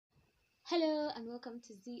Hello and welcome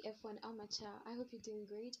to ZF1 Amateur. I hope you're doing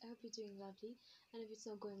great. I hope you're doing lovely. And if it's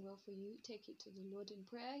not going well for you, take it to the Lord in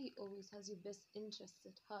prayer. He always has your best interests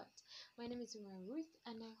at heart. My name is Umar Ruth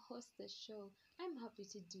and I host the show. I'm happy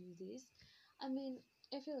to do this. I mean,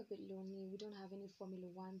 I feel a bit lonely. We don't have any Formula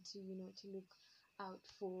One to look out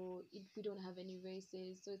for. We don't have any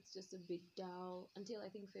races, so it's just a bit dull until I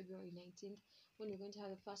think February 19th when we're going to have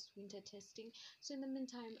the first winter testing. So in the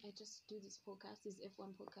meantime, I just do this F1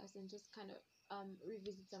 podcast, and just kind of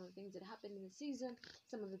revisit some of the things that happened in the season,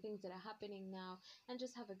 some of the things that are happening now, and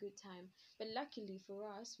just have a good time. But luckily for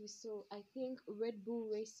us, we saw, I think, Red Bull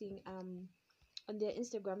Racing on their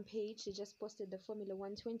Instagram page. They just posted the Formula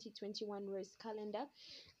One 2021 race calendar,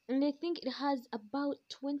 and I think it has about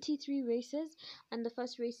 23 races, and the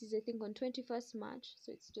first race is, I think, on 21st March,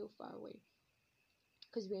 so it's still far away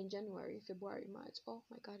because we're in January, February, March. Oh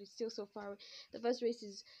my God, it's still so far away. The first race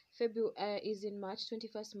is February, is in March,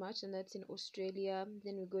 21st March, and that's in Australia.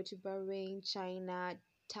 Then we go to Bahrain, China,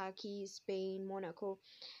 Turkey, Spain, Monaco,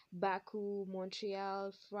 Baku,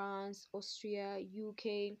 Montreal, France, Austria,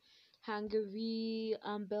 UK, Hungary,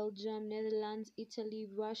 Belgium, Netherlands, Italy,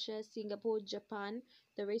 Russia, Singapore, Japan.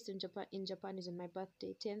 The race in Japan is on my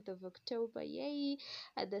birthday, 10th of October. Yay!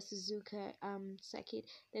 At the Suzuka circuit.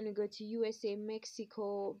 Then we go to USA,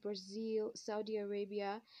 Mexico, Brazil, Saudi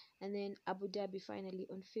Arabia, and then Abu Dhabi finally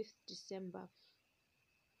on 5th December.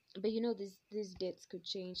 But these dates could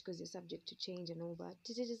change because they're subject to change and all that.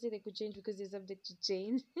 Did I just say they could change because they're subject to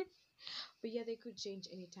change? But yeah, they could change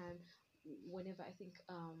anytime, whenever I think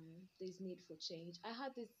there's need for change. I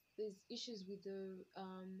had these issues with the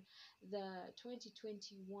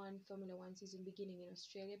 2021 Formula One season beginning in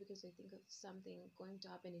Australia because I think of something going to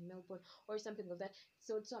happen in Melbourne or something of that.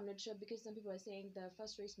 So I'm not sure, because some people are saying the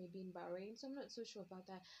first race may be in Bahrain, so I'm not so sure about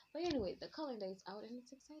that. But anyway, the calendar is out and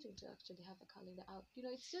it's exciting to actually have a calendar out.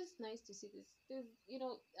 It's just nice to see this.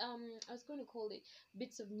 I was going to call it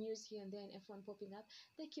bits of news here and there in F1 popping up.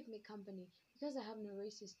 They keep me company because I have no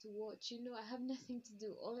races to watch. I have nothing to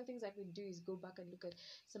do. All the things I could do is go back and look at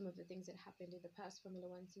some of the things that happened in the past Formula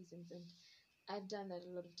One seasons, and I've done that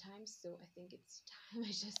a lot of times. So I think it's time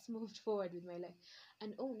I just moved forward with my life.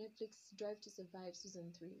 And oh, Netflix Drive to Survive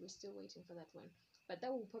season 3. We're still waiting for that one, but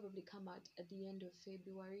that will probably come out at the end of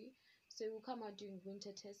February. So it will come out during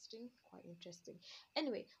winter testing. Quite interesting.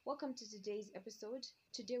 Anyway, welcome to today's episode.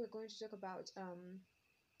 Today we're going to talk about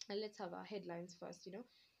and let's have our headlines first.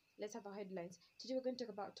 Let's have our headlines. Today we're going to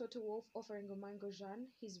talk about Toto Wolff offering Romain Grosjean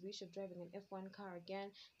his wish of driving an F1 car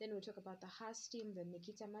again. Then we'll talk about the Haas team, the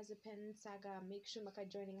Nikita Mazepin saga, Mick Schumacher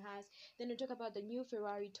joining Haas. Then we'll talk about the new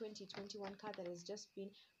Ferrari 2021 car that has just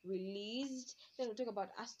been released. Then we'll talk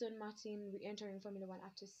about Aston Martin re-entering Formula One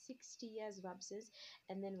after 60 years of absence.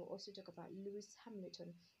 And then we'll also talk about Lewis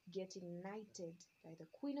Hamilton getting knighted by the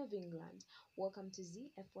Queen of England. Welcome to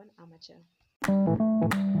ZF1 Amateur.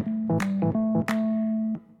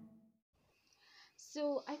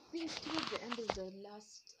 So I think towards the end of the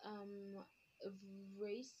last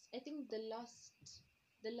race, I think the last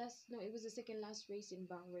no, it was the second last race in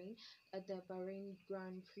Bahrain, at the Bahrain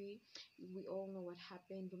Grand Prix. We all know what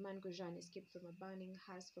happened. Romain Grosjean escaped from a burning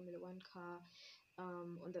Haas Formula One car.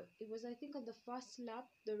 On the it was, I think, on the first lap.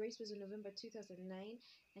 The race was in November 2009,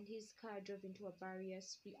 and his car drove into a barrier,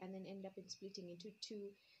 and then ended up in splitting into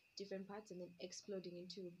two different parts and then exploding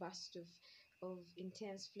into a burst of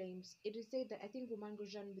intense flames. It is said that I think Romain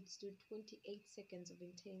Grosjean withstood 28 seconds of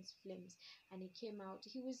intense flames, and he came out.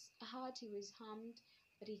 He was hurt, he was harmed,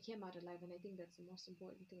 but he came out alive. And I think that's the most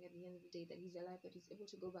important thing at the end of the day, that he's alive, that he's able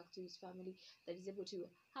to go back to his family, that he's able to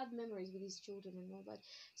have memories with his children and all that.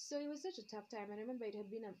 So it was such a tough time. And I remember it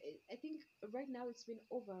had been, I think right now it's been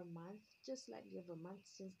over a month, just slightly over a month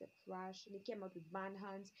since the crash, and he came out with band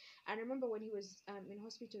hands. And I remember when he was in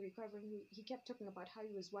hospital recovering, he kept talking about how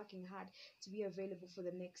he was working hard to be available for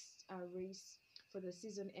the next race, for the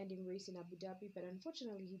season ending race in Abu Dhabi, but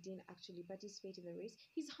unfortunately he didn't actually participate in the race.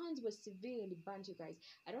 His hands were severely burnt, you guys.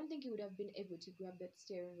 I don't think he would have been able to grab that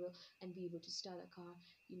steering wheel and be able to start a car,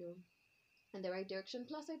 in the right direction.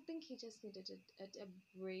 Plus, I think he just needed a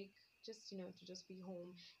break, just to just be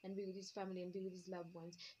home and be with his family and be with his loved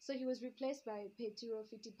ones. So he was replaced by Pietro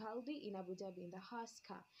Fittipaldi in Abu Dhabi in the Haas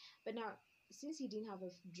car. But now, since he didn't have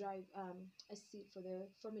a seat for the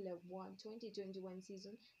Formula One 2021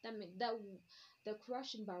 season, that meant that the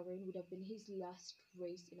crash in Bahrain would have been his last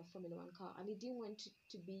race in a Formula One car, and he didn't want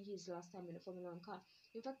to be his last time in a Formula One car.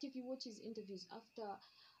 In fact, if you watch his interviews after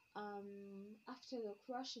the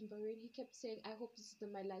crash in Bahrain, he kept saying, I hope this is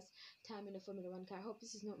not my last time in a Formula One car. I hope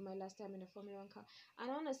this is not my last time in a Formula One car.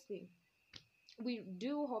 And honestly, we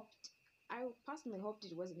do hope I personally hoped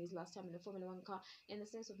it wasn't his last time in a Formula One car, in the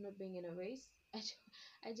sense of not being in a race.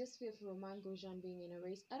 I just feel for Romain Grosjean being in a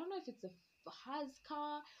race. I don't know if it's a Haas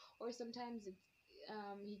car, or sometimes it's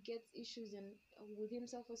he gets issues in with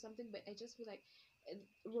himself or something. But I just feel like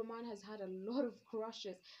Roman has had a lot of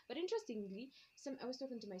crushes. But interestingly, I was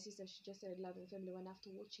talking to my sister. She just started loving Family One after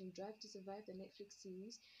watching Drive to Survive, the Netflix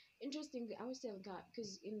series. Interestingly, I was telling her,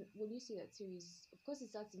 because in when you see that series, of course, it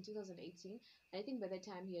starts in 2018. I think by that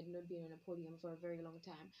time he had not been on a podium for a very long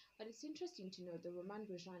time. But it's interesting to know that Roman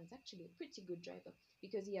Grosjean is actually a pretty good driver,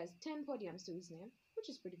 because he has 10 podiums to his name, which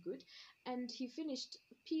is pretty good. And he finished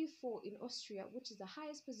P4 in Austria, which is the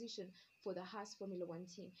highest position for the Haas Formula One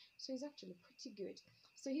team. So he's actually pretty good.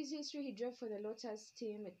 So his history: he drove for the Lotus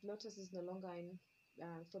team. Lotus is no longer in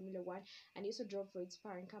Formula One, and he also drove for its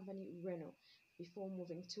parent company Renault before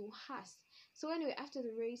moving to Haas. So anyway, after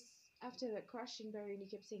the race, after the crash in Bahrain, he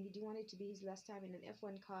kept saying he didn't want it to be his last time in an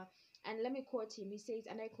F1 car. And let me quote him. He says,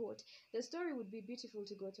 and I quote, "The story would be beautiful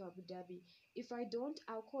to go to Abu Dhabi. If I don't,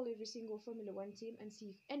 I'll call every single Formula One team and see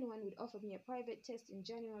if anyone would offer me a private test in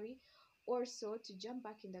January or so to jump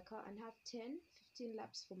back in the car and have 10-15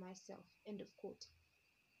 laps for myself." End of quote.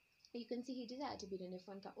 You can see he did that to be in a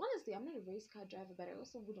F1 car. Honestly, I'm not a race car driver, but I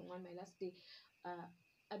also wouldn't want my last day uh,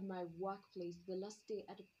 at my workplace, the last day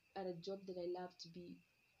at a job that I love, to be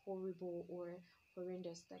horrible or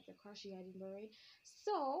horrendous like the crash he had in Bahrain.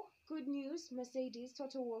 So, good news, Mercedes.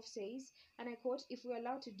 Toto Wolff says, and I quote, "If we're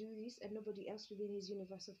allowed to do this and nobody else within his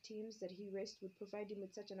universe of teams that he raced would provide him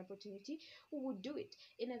with such an opportunity, we would do it."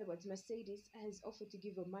 In other words, Mercedes has offered to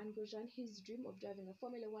give Romain Grosjean his dream of driving a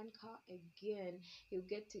Formula One car again. He'll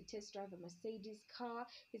get to test drive a Mercedes car.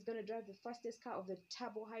 He's going to drive the fastest car of the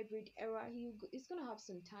turbo hybrid era. He's going to have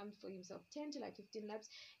some time for himself, 10 to like 15 laps.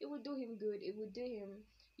 It will do him good. It will do him,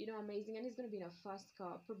 amazing. And he's going to be in a fast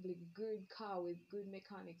car, probably good car with good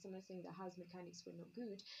mechanics. I'm not saying the Haas mechanics were not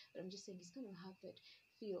good, but I'm just saying he's going to have that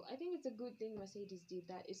feel. I think it's a good thing Mercedes did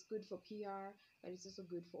that. It's good for PR, but it's also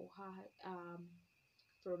good for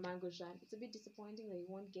Romain Grosjean. It's a bit disappointing that he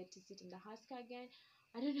won't get to sit in the Haas car again.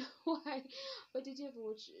 I don't know why. But did you ever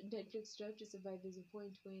watch Netflix Drive to Survive? There's a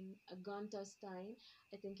point when Gunther Stein,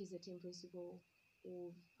 I think he's the team principal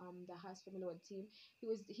of the Haas Formula One team,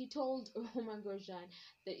 he told Romain Grosjean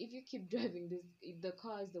that if you keep driving the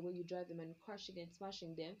cars the way you drive them and crashing and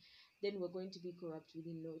smashing them, then we're going to be corrupt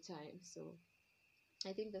within no time. So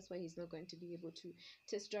I think that's why he's not going to be able to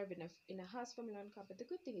test drive in a Haas Formula One car. But the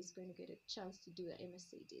good thing is, he's going to get a chance to do that in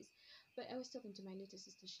Mercedes. But I was talking to my little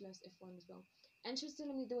sister. She loves F1 as well, and she was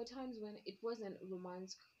telling me there were times when it wasn't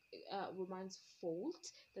Roman's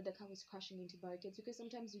fault that the car was crashing into barricades, because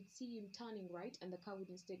sometimes you'd see him turning right and the car would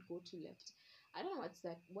instead go to left. I don't know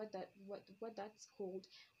what that's called,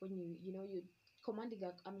 when you're commanding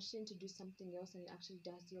a machine to do something else and it actually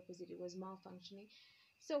does the opposite. It was malfunctioning.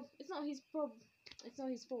 So it's not his problem. It's not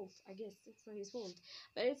his fault. I guess it's not his fault,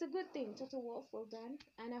 but it's a good thing. Toto Wolff, well done,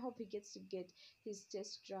 and I hope he gets to get his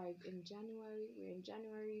test drive in January. We're in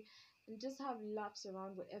January, and just have laps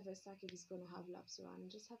around whatever circuit he's gonna have laps around,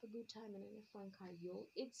 and just have a good time in an F1 car, yo.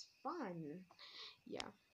 It's fun, yeah.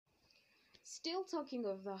 Still talking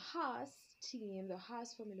of the Haas team, the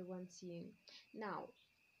Haas Formula One team. Now,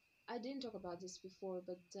 I didn't talk about this before,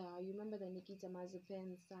 but you remember the Nikita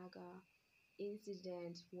Mazepin saga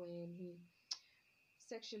incident when he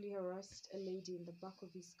sexually harassed a lady in the back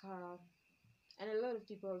of his car, and a lot of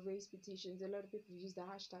people have raised petitions. A lot of people use the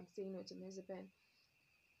hashtag "Say No to Mazepin"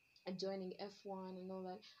 and joining F1 and all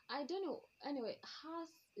that. I don't know. Anyway, Haas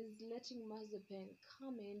is letting Mazepin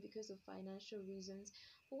come in because of financial reasons.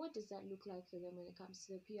 But what does that look like for them when it comes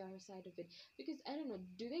to the PR side of it? Because I don't know,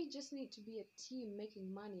 do they just need to be a team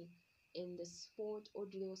making money in the sport, or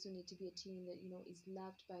do they also need to be a team that is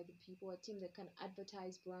loved by the people, a team that can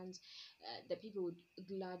advertise brands that people would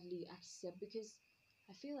gladly accept? Because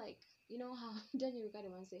I feel like, how Daniel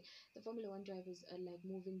Ricciardo once said, the Formula One drivers are like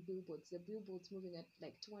moving billboards. The billboards moving at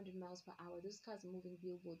like 200 miles per hour. Those cars are moving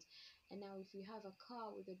billboards. And now if you have a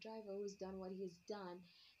car with a driver who's done what he's done,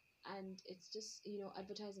 and it's just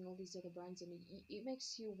advertising all these other brands, and it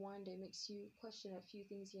makes you wonder, it makes you question a few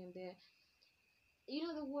things here and there.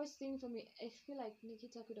 The worst thing for me, I feel like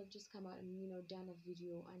Nikita could have just come out and done a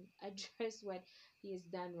video and addressed what he has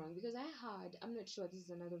done wrong. Because I'm not sure, this is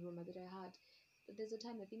another rumor that I had, that there's a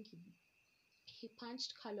time I think he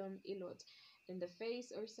punched Callum Ilott in the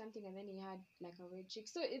face or something, and then he had like a red cheek.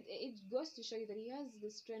 So it goes to show you that he has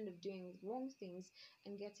this trend of doing wrong things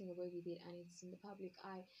and getting away with it, and it's in the public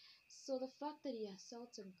eye. So the fact that he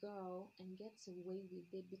assaults a girl and gets away with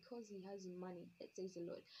it because he has money, it says a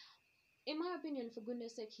lot. in my opinion, for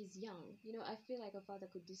goodness sake, he's young. I feel like a father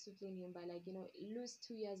could discipline him by, like, lose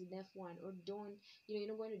 2 years in F1, or don't, you're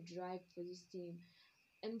not going to drive for this team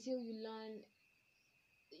until you learn,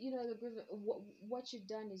 what you've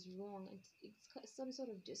done is wrong, and it's some sort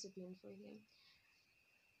of discipline for him.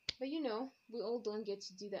 But we all don't get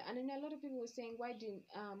to do that. And then a lot of people were saying, why didn't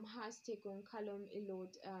Haas take on Callum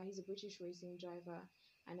Ilott? He's a British racing driver,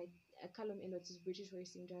 and Callum Ilott is a British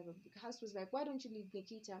racing driver. Haas was like, why don't you leave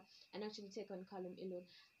Nikita and actually take on Callum Ilott?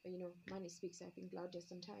 But money speaks, I think, louder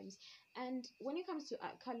sometimes. And when it comes to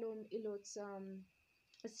Callum Ilott's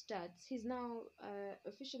stats, he's now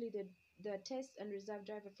officially the test and reserve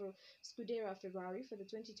driver for Scuderia Ferrari for the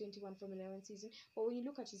 2021 Formula 1 season. But when you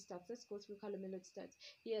look at his stats, let's go through Callum Ilott's stats.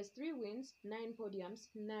 He has 3 wins, 9 podiums,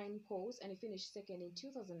 9 poles, and he finished second in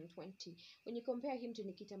 2020. When you compare him to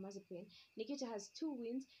Nikita Mazepin, Nikita has 2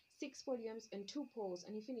 wins, 6 podiums, and 2 poles,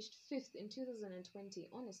 and he finished 5th in 2020.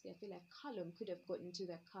 Honestly, I feel like Callum could have gotten to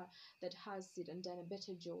that car that has it and done a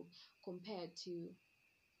better job compared to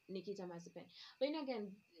Nikita Mazepin. But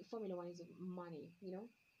again, Formula One is money,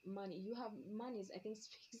 money. You have money, I think,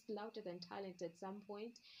 speaks louder than talent at some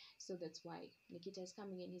point. So that's why Nikita is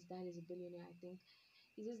coming in. His dad is a billionaire, I think.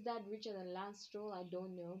 Is his dad richer than Lance Stroll? I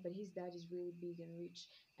don't know, but his dad is really big and rich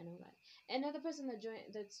and all that. Another person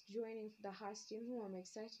that's joining the Haas team, who I'm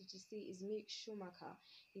excited to see, is Mick Schumacher,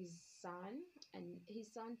 his son, and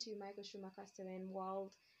his son to Michael Schumacher, 7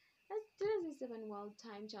 world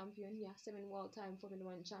time champion. Yeah, 7 world time Formula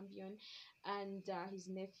One champion, and his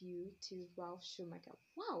nephew to Ralf Schumacher.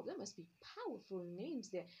 Wow, that must be powerful names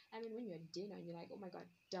there. I mean, when you're at dinner and you're like, oh my god,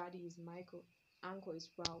 daddy is Michael, uncle is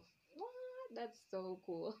Ralph. What? That's so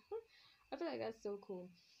cool. I feel like that's so cool.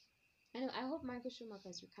 And I hope Michael Schumacher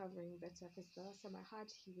is recovering better, because the last time I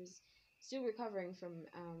heard, he was still recovering from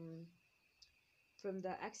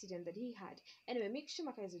the accident that he had. Anyway, Mick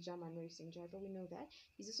Schumacher is a German racing driver. We know that.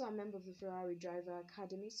 He's also a member of the Ferrari Driver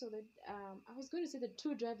Academy. So that I was going to say that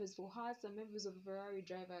 2 drivers for Haas are members of the Ferrari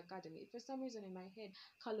Driver Academy. For some reason in my head,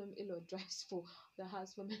 Callum Ilott drives for the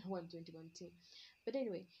Haas Formula 1 21 team. But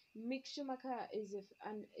anyway, Mick Schumacher is a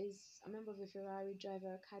member of the Ferrari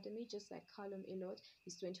Driver Academy, just like Callum Ilott.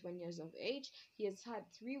 He's 21 years of age. He has had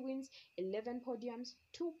 3 wins, 11 podiums,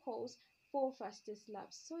 2 poles, 4 fastest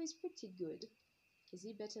laps. So he's pretty good. Is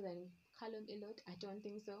he better than Callum Ilott? I don't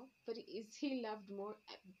think so. But is he loved more?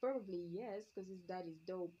 Probably yes, because his dad is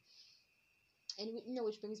dope. And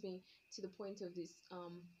which brings me to the point of this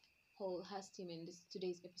whole Haas team in this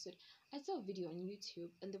today's episode. I saw a video on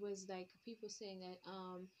YouTube, and there was like people saying that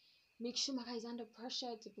Mick Schumacher is under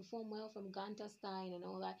pressure to perform well from Gunter Stein and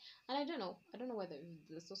all that. And I don't know whether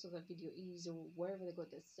the source of that video is or wherever they got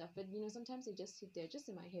this stuff. But sometimes they just sit there, just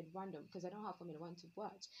in my head, random, because I don't have Formula One to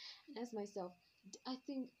watch, and ask myself, I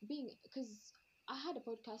think because I had a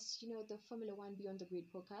podcast, the Formula One Beyond the Grid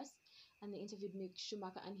podcast, and they interviewed Mick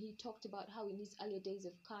Schumacher, and he talked about how in his earlier days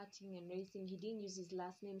of karting and racing, he didn't use his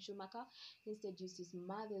last name Schumacher, he instead used his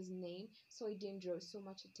mother's name, so it didn't draw so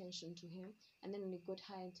much attention to him. And then when he got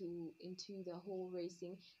high into the whole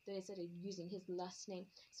racing, then he started using his last name.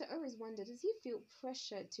 So I always wondered, does he feel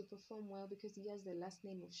pressured to perform well because he has the last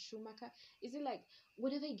name of Schumacher? Is it like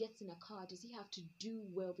whenever he gets in a car, does he have to do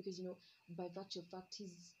well because by virtue of fact,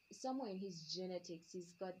 he's somewhere in his genetics,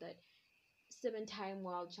 he's got that 7-time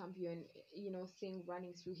world champion thing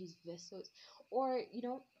running through his vessels? Or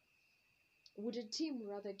would a team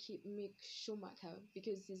rather keep Mick Schumacher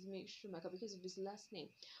because he's Mick Schumacher because of his last name,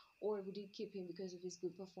 or would he keep him because of his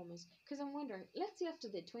good performance? Because I'm wondering, let's say after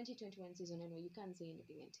the 2021 season, I know you can't say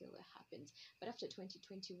anything until it happens, but after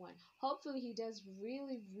 2021, hopefully he does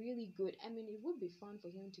really, really good. I mean, it would be fun for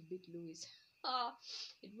him to beat Lewis.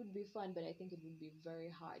 It would be fun, but I think it would be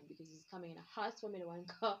very hard because he's coming in a Haas Formula One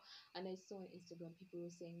car. And I saw on Instagram people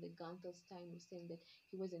were saying that Gunther Stein was saying that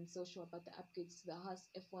he wasn't so sure about the upgrades to the Haas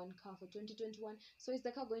F1 car for 2021. So is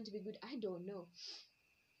the car going to be good? I don't know.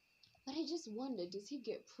 But I just wonder, does he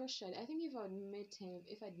get pressured? I think if I met him,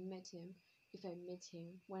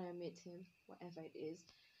 when I met him, whatever it is,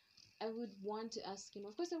 I would want to ask him.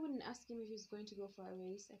 Of course, I wouldn't ask him if he's going to go for a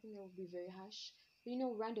race. I think that would be very harsh. But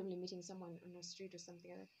randomly meeting someone on the street or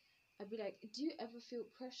something, I'd be like, do you ever feel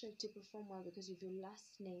pressured to perform well because of your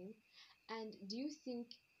last name? And do you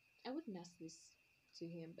think, I wouldn't ask this to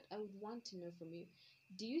him, but I would want to know from you,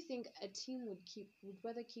 do you think a team would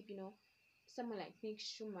rather keep, someone like Mick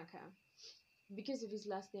Schumacher because of his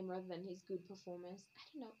last name rather than his good performance? I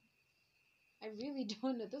don't know. I really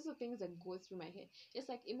don't know. Those are things that go through my head. It's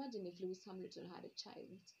like, imagine if Lewis Hamilton had a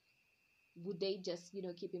child. Would they just,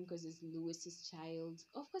 keep him because it's Lewis's child?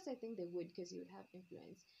 Of course, I think they would, because he would have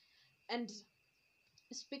influence. And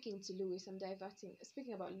Speaking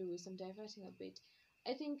about Lewis, I'm diverting a bit.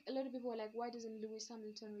 I think a lot of people are like, why doesn't Lewis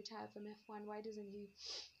Hamilton retire from F1? Why doesn't he,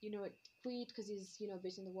 quit? Because he's,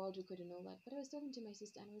 beating the world record and all that. But I was talking to my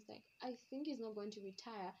sister and I was like, I think he's not going to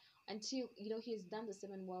retire until, he's done the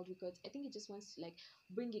 7 world records. I think he just wants to like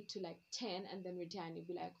bring it to like 10 and then retire and he'll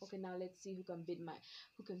be like, okay, now let's see who can beat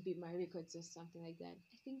my records or something like that.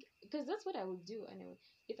 I think because that's what I would do anyway.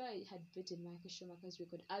 If I had beaten Michael Schumacher's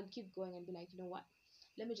record, I'd keep going and be like, you know what?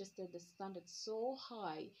 Let me just set the standard so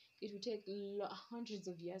high. It would take hundreds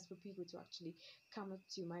of years for people to actually come up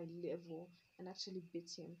to my level and actually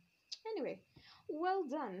beat him. Anyway, well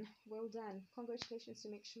done, well done. Congratulations to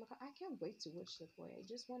Mick Schumacher. I can't wait to watch that boy. I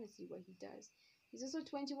just want to see what he does. He's also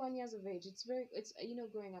 21 years of age. It's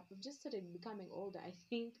growing up. I've just started becoming older. I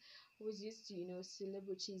think I was used to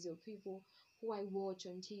celebrities or people who I watch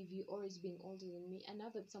on TV always being older than me, and now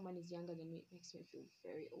that someone is younger than me, it makes me feel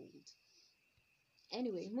very old.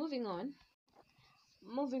 Anyway, moving on,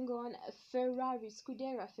 Ferrari,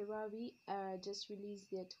 Scuderia Ferrari just released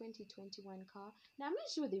their 2021 car. Now, I'm not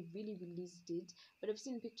sure they really released it, but I've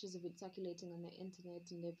seen pictures of it circulating on the internet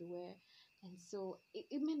and everywhere. And so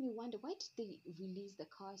it made me wonder, why did they release the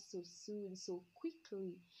car so soon, so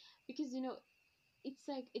quickly? Because, it's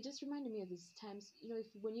like it just reminded me of these times, if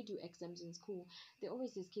when you do exams in school, there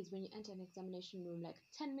always these kids when you enter an examination room, like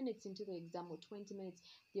 10 minutes into the exam or 20 minutes,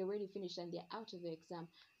 they're already finished and they're out of the exam,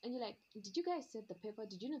 and you're like, did you guys set the paper?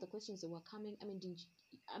 Did you know the questions that were coming?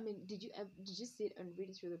 Did you sit and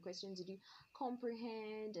read through the questions? Did you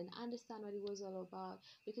comprehend and understand what it was all about?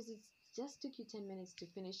 Because it just took you 10 minutes to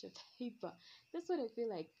finish a paper. That's what I feel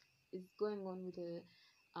like is going on with the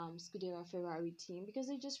Scuderia Ferrari team, because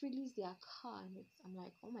they just released their car, and I'm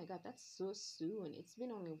like, oh my god, that's so soon. It's been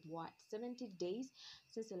only what, 70 days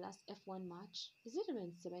since the last F1 match? Is it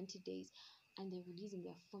even 70 days? And they're releasing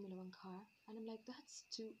their Formula One car, and I'm like, that's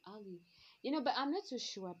too early, But I'm not so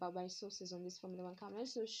sure about my sources on this Formula One car. I'm not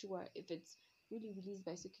so sure if it's really released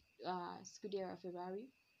by Scuderia Ferrari,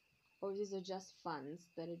 or these are just fans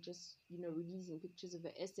that are just releasing pictures of the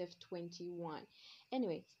SF21.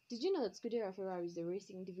 Anyway, did you know that Scuderia Ferrari is the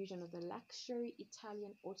racing division of the luxury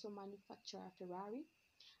Italian auto manufacturer Ferrari?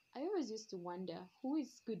 I always used to wonder, who is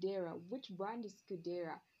Scuderia? Which brand is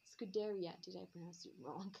Scuderia? Scuderia, did I pronounce it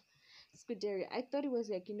wrong? Scuderia. I thought it was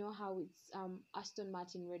like, how it's Aston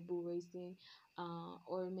Martin, Red Bull Racing,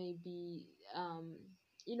 or maybe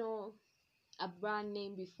you know a brand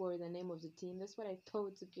name before the name of the team. That's what I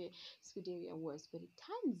thought Scuderia was, but it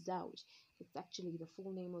turns out it's actually the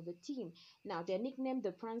full name of the team. Now, they're nicknamed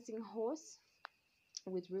the Prancing Horse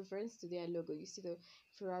with reference to their logo. You see the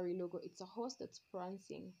Ferrari logo, it's a horse that's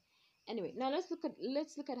prancing. Anyway, now let's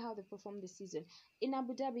look at how they performed this season. In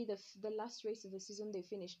Abu Dhabi, the last race of the season, they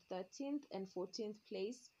finished 13th and 14th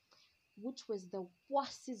place, which was the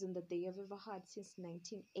worst season that they have ever had since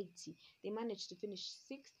 1980. They managed to finish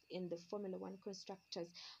 6th in the Formula One Constructors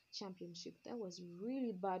Championship. That was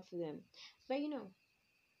really bad for them. But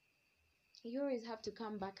you always have to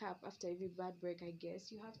come back up after every bad break, I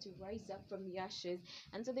guess. You have to rise up from the ashes.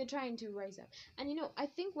 And so they're trying to rise up. And I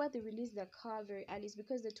think why they released the car very early is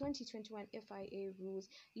because the 2021 FIA rules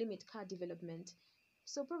limit car development.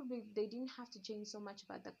 So probably they didn't have to change so much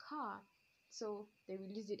about the car, so they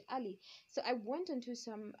released it early. So I went onto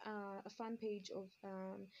a fan page of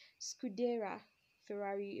Scuderia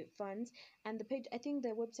Ferrari fans, and the page, I think the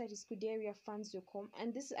website is scuderiafans.com,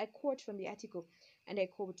 and this I quote from the article, and I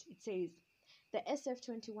quote, it says, the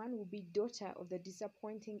SF21 will be daughter of the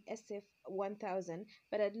disappointing SF1000,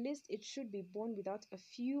 but at least it should be born without a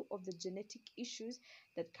few of the genetic issues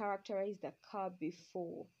that characterized the car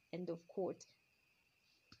before. End of quote.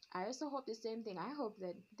 I also hope the same thing. I hope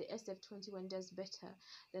that the SF21 does better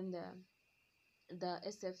than the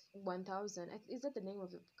SF1000. Is that the name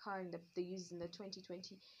of the car they used in the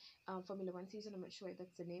 2020 Formula One season? I'm not sure if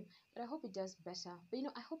that's the name, but I hope it does better. But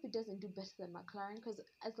I hope it doesn't do better than McLaren, because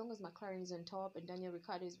as long as McLaren is on top and Daniel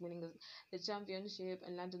Ricciardo is winning the championship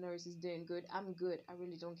and Lando Norris is doing good, I'm good. I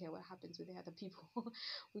really don't care what happens with the other people,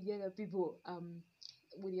 with the other people,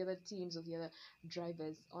 with the other teams or the other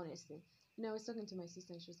drivers, honestly. I was talking to my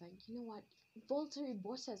sister and she was like, you know what? Valtteri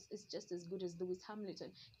Bottas is just as good as Lewis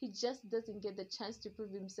Hamilton. He just doesn't get the chance to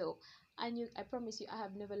prove himself. And I promise you, I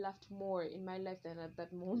have never laughed more in my life than at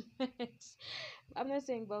that moment. I'm not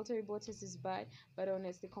saying Valtteri Bottas is bad, but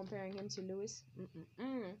honestly, comparing him to Lewis,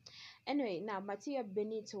 Anyway, now Mattia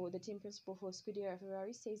Benito, the team principal for Scuderia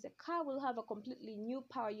Ferrari, says the car will have a completely new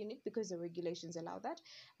power unit because the regulations allow that,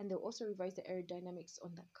 and they'll also revise the aerodynamics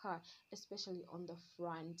on the car, especially on the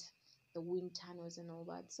front, the wind tunnels and all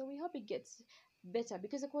that. So we hope it gets better,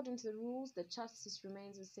 because according to the rules, the chassis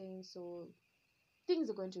remains the same. So things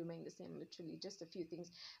are going to remain the same, literally just a few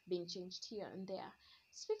things being changed here and there.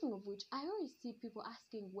 Speaking of which, I always see people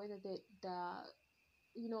asking whether the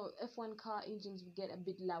F1 car engines will get a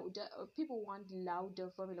bit louder, or people want louder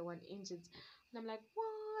Formula One engines. And I'm like,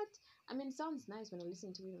 what? I mean, it sounds nice when I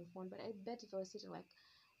listen to it on phone, but I bet if I was sitting like,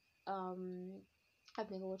 I've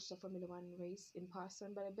never watched a Formula One race in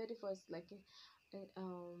person, but I bet if I was like,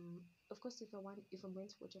 of course, if I'm going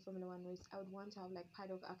to watch a Formula One race, I would want to have like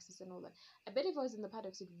paddock access and all that. I bet if I was in the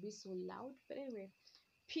paddocks, it would be so loud. But anyway,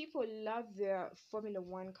 people love their Formula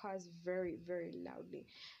One cars very, very loudly.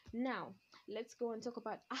 Now, let's go and talk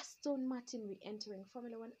about Aston Martin re-entering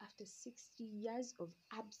Formula One after 60 years of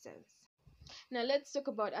absence. Now, let's talk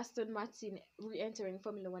about Aston Martin re-entering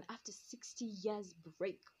Formula One after 60 years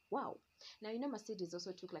break. Wow. Now, Mercedes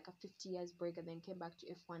also took like a 50 years break and then came back to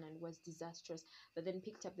F1 and was disastrous, but then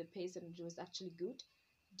picked up the pace and it was actually good.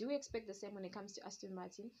 Do we expect the same when it comes to Aston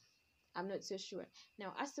Martin? I'm not so sure.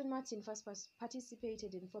 Now, Aston Martin first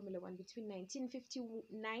participated in Formula One between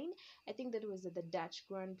 1959, I think that was at the Dutch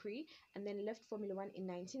Grand Prix, and then left Formula One in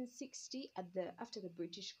 1960 after the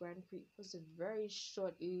British Grand Prix. It was a very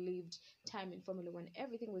short-lived time in Formula One.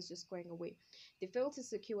 Everything was just going away. They failed to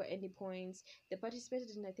secure any points. They participated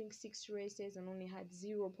in, I think, 6 races and only had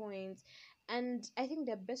 0 points. And I think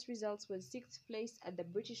their best results was 6th place at the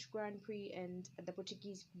British Grand Prix and at the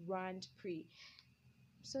Portuguese Grand Prix.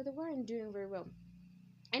 So they weren't doing very well.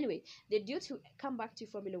 Anyway, they're due to come back to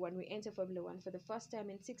Formula One, re-enter Formula One for the first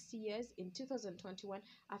time in 60 years in 2021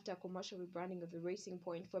 after a commercial rebranding of the Racing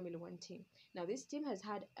Point Formula One team. Now, this team has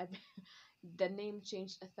had the name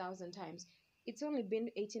changed 1,000 times. It's only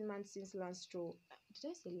been 18 months since Lance Stroll.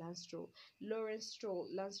 Did I say Lance Stroll? Lawrence Stroll,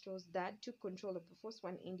 Lance Stroll's dad, took control of the Force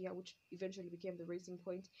One India, which eventually became the Racing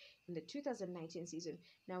Point in the 2019 season.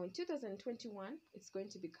 Now, in 2021, it's going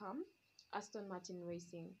to become Aston Martin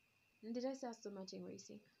Racing. Did I say Aston Martin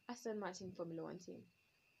Racing? Aston Martin Formula One team.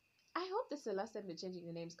 I hope this is the last time they're changing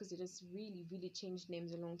the names, because it has really, really changed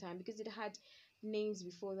names a long time, because it had names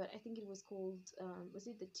before that. I think it was called, was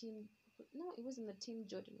it the Team? No, it wasn't the Team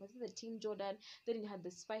Jordan. Was it the Team Jordan? Then it had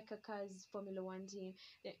the Spiker Cars Formula One team.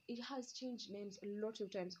 It has changed names a lot of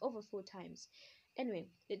times, over 4 times. Anyway,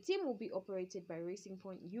 the team will be operated by Racing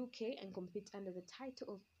Point UK and compete under the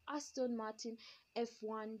title of Aston Martin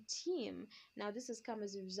F1 team. Now, this has come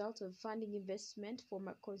as a result of funding investment from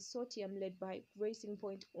a consortium led by Racing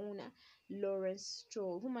Point owner Lawrence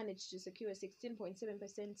Stroll, who managed to secure a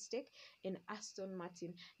 16.7% stake in Aston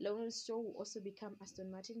Martin. Lawrence Stroll will also become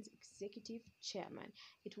Aston Martin's executive chairman.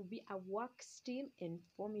 It will be a works team in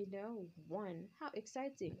Formula One. How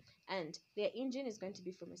exciting! And their engine is going to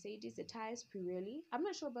be from Mercedes, the tires Pirelli. I'm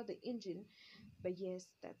not sure about the engine, but yes,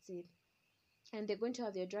 that's it. And they're going to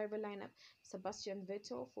have their driver lineup: Sebastian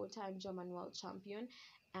Vettel, 4-time German world champion,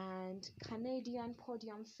 and Canadian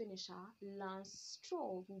podium finisher Lance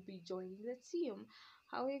Stroll will be joining the team.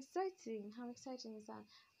 How exciting! How exciting is that?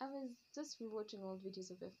 I was just rewatching old videos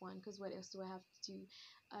of F1, because what else do I have to do?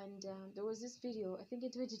 And there was this video, I think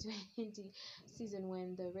in 2020 season,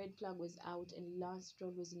 when the red flag was out and Lance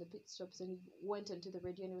Stroll was in the pit stops, and he went onto the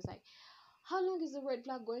radio and he was like, "How long is the red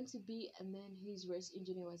flag going to be?" And then his race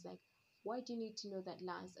engineer was like, "Why do you need to know that,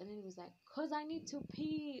 Lance?" And then he was like, "Cause I need to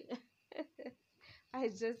pee." I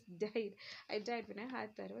just died. I died when I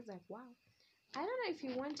heard that. I was like, wow. I don't know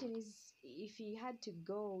if he had to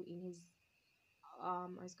go in his I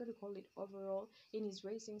was going to call it overall, in his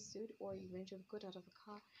racing suit, or he eventually got out of the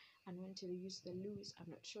car and went to use the Lewis. I'm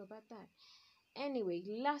not sure about that. Anyway,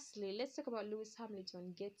 lastly, let's talk about Lewis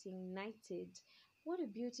Hamilton getting knighted. What a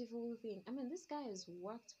beautiful thing. I mean, this guy has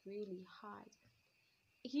worked really hard.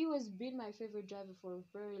 He was been my favorite driver for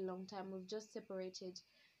a very long time. We've just separated.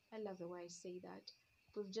 I love the way I say that.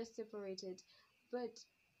 We've just separated, but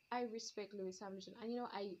I respect Lewis Hamilton. And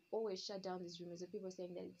I always shut down these rumors of people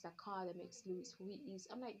saying that it's a car that makes Lewis who he is.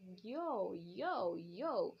 I'm like, yo, yo,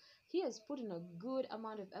 yo. He has put in a good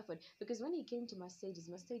amount of effort, because when he came to Mercedes,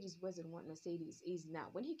 Mercedes wasn't what Mercedes is now.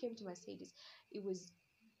 When he came to Mercedes, it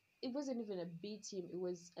wasn't even a B team, it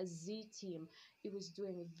was a Z team. It was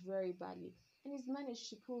doing very badly, and he's managed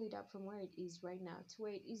to pull it up from where it is right now to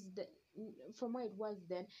where it is from where it was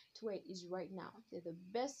then to where it is right now. They're the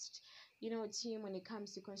best team when it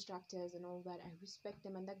comes to constructors and all that. I respect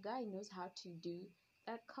them, and that guy knows how to do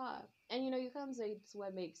that car. And you can't say it's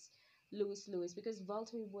what makes Lewis Lewis, because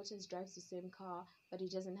Valtteri Bottas drives the same car, but he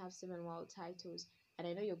doesn't have 7 world titles. And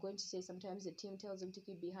I know you're going to say sometimes the team tells him to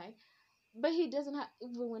keep behind, but he doesn't have.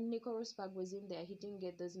 Even when Nico Rosberg was in there, he didn't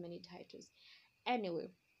get those many titles. Anyway,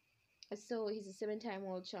 so he's a 7-time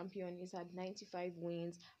world champion. He's had 95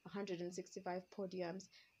 wins, 165 podiums,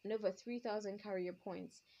 and over 3,000 career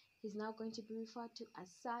points. He's now going to be referred to as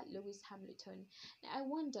Sir Lewis Hamilton. Now, I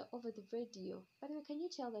wonder over the video, by the way, can you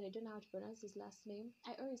tell that I don't know how to pronounce his last name?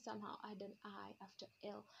 I always somehow add an I after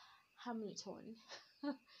L. Hamilton.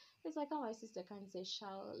 It's like how my sister can't say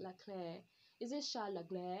Charles Leclerc. Is it Charles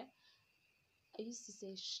Leclerc? I used to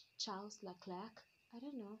say Charles Leclerc. I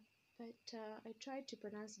don't know, but I tried to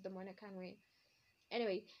pronounce it the Monacan way.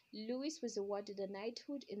 Anyway, Lewis was awarded a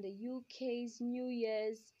knighthood in the UK's New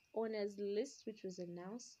Year's Honours List, which was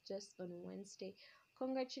announced just on Wednesday.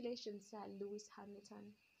 Congratulations, Sir Lewis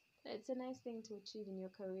Hamilton. It's a nice thing to achieve in your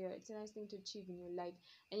career. It's a nice thing to achieve in your life.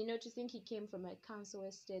 And to think he came from a council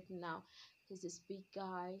estate now. He's this big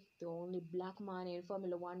guy, the only black man in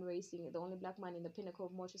Formula One racing, the only black man in the pinnacle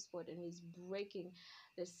of motorsport, and he's breaking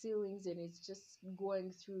the ceilings and it's just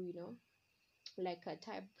going through, like a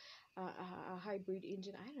hybrid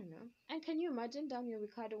engine. I don't know. And can you imagine Daniel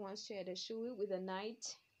Ricciardo once shared a shoe with a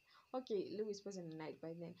knight? Okay, Lewis wasn't a knight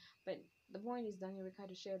by then, but the point is Daniel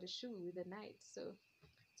Ricciardo shared a shoe with a knight, so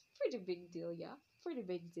it's a pretty big deal, yeah. Pretty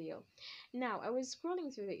big deal. Now, I was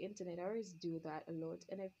scrolling through the internet. I always do that a lot,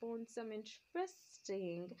 and I found some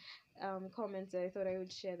interesting comments that I thought I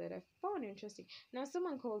would share that I found interesting. Now,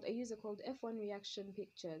 a user called F1 Reaction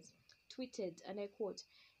Pictures tweeted, and I quote,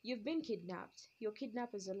 "You've been kidnapped. Your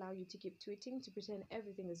kidnappers allow you to keep tweeting to pretend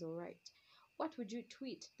everything is alright. What would you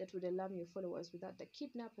tweet that would alarm your followers without the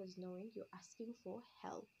kidnappers knowing you're asking for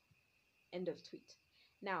help?" End of tweet.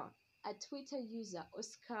 Now, a Twitter user,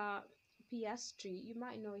 Oscar Piastri, you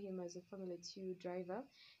might know him as a Formula 2 driver,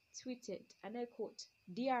 tweeted, and I quote,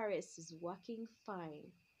 "DRS is working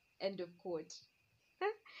fine." End of quote.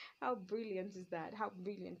 How brilliant is that? How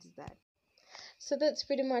brilliant is that? So that's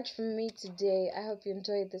pretty much from me today. I hope you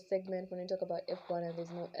enjoyed this segment when we talk about F1 and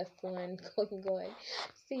there's no F1 going.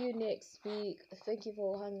 See you next week. Thank you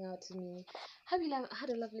for hanging out with me. Have you had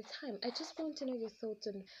a lovely time? I just want to know your thoughts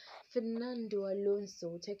on Fernando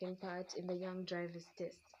Alonso taking part in the Young Drivers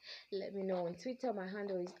Test. Let me know on Twitter. My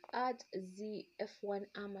handle is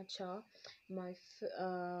 @ZF1Amateur.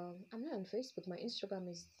 I'm not on Facebook. My Instagram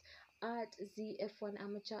is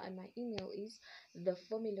 @ZF1Amateur, and my email is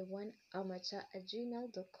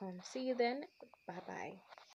theformula1amateur@gmail.com. See you then. Bye bye.